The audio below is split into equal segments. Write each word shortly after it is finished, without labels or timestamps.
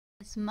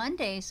It's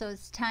Monday, so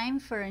it's time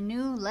for a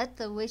new Let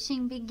the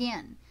Wishing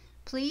Begin.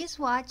 Please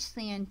watch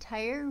the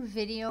entire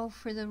video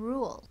for the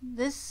rules.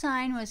 This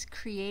sign was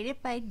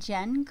created by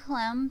Jen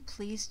Clem.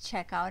 Please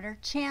check out our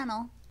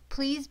channel.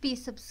 Please be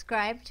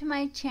subscribed to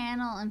my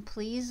channel and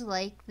please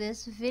like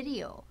this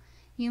video.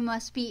 You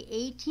must be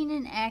 18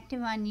 and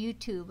active on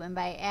YouTube, and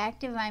by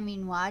active I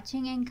mean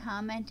watching and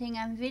commenting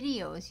on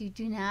videos. You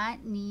do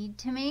not need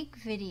to make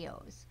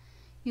videos.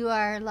 You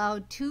are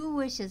allowed 2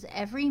 wishes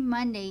every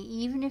Monday,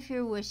 even if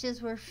your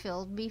wishes were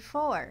filled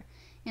before.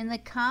 In the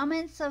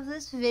comments of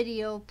this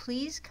video,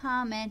 please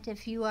comment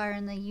if you are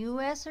in the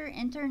U.S. or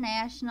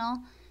international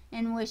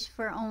and wish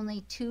for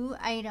only 2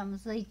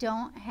 items. They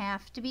don't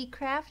have to be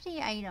crafty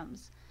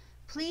items.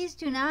 Please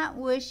do not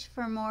wish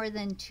for more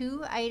than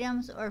 2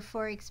 items, or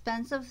for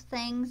expensive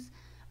things,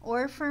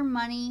 or for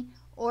money,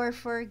 or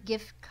for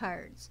gift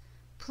cards.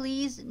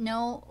 Please,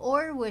 no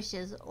or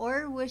wishes.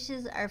 Or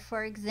wishes are,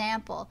 for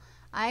example,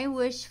 I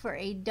wish for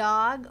a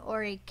dog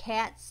or a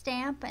cat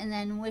stamp, and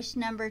then wish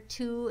number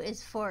 2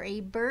 is for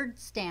a bird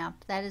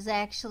stamp. That is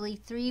actually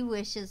 3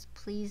 wishes.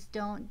 Please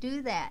don't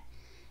do that.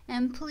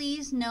 And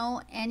please,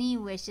 no any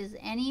wishes.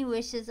 Any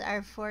wishes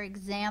are, for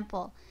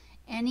example,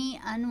 any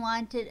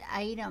unwanted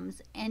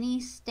items, any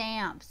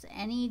stamps,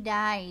 any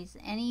dies,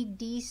 any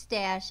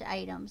destash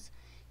items.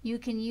 You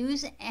can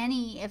use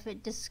any if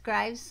it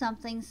describes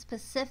something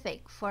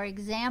specific. For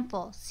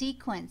example,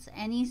 sequence,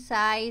 any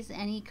size,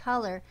 any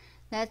color.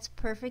 That's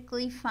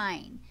perfectly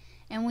fine.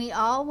 And we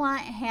all want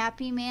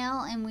Happy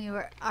Mail, and we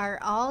are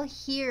all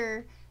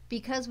here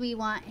because we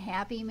want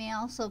Happy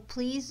Mail. So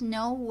please,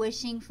 no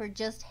wishing for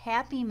just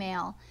Happy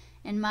Mail.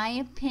 In my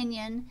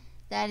opinion,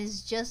 that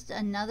is just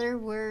another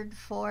word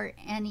for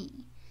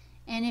any.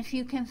 And if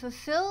you can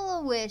fulfill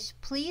a wish,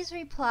 please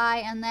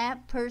reply on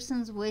that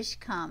person's wish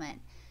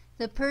comment.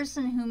 The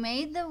person who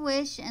made the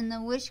wish and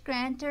the wish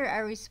granter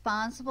are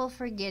responsible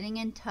for getting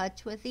in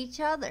touch with each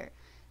other.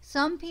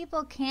 Some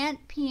people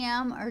can't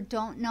PM or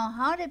don't know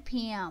how to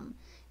PM.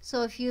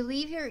 So if you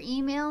leave your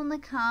email in the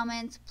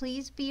comments,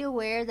 please be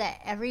aware that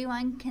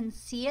everyone can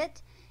see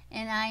it,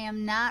 and I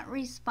am not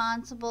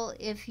responsible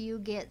if you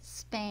get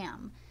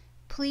spam.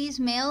 Please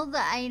mail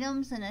the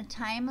items in a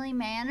timely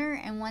manner,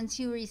 and once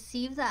you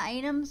receive the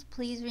items,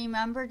 please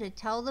remember to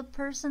tell the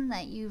person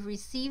that you've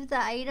received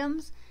the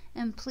items,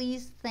 and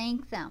please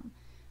thank them.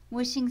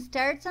 Wishing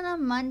starts on a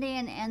Monday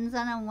and ends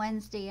on a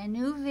Wednesday. A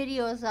new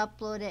video is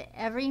uploaded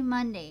every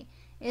Monday.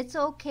 It's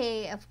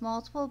okay if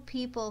multiple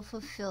people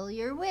fulfill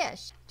your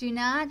wish. Do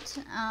not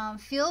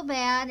feel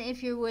bad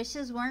if your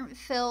wishes weren't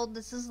filled.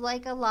 This is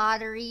like a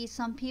lottery.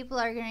 Some people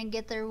are going to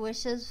get their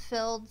wishes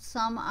filled,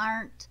 some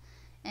aren't.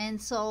 And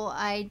so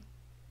I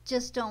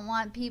just don't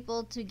want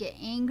people to get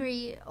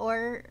angry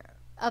or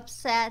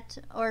upset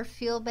or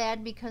feel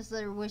bad because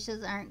their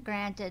wishes aren't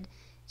granted.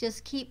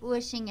 Just keep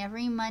wishing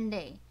every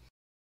Monday.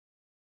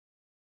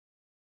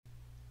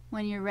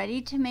 When you're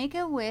ready to make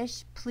a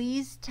wish,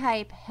 please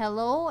type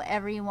 "Hello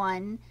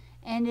everyone,"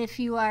 and if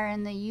you are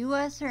in the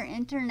U.S. or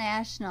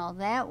international,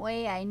 that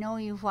way I know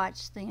you've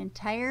watched the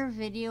entire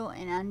video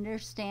and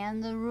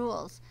understand the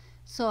rules.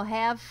 So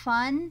have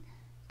fun,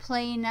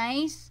 play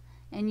nice,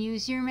 and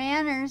use your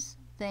manners.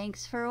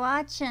 Thanks for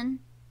watching.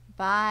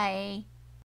 Bye.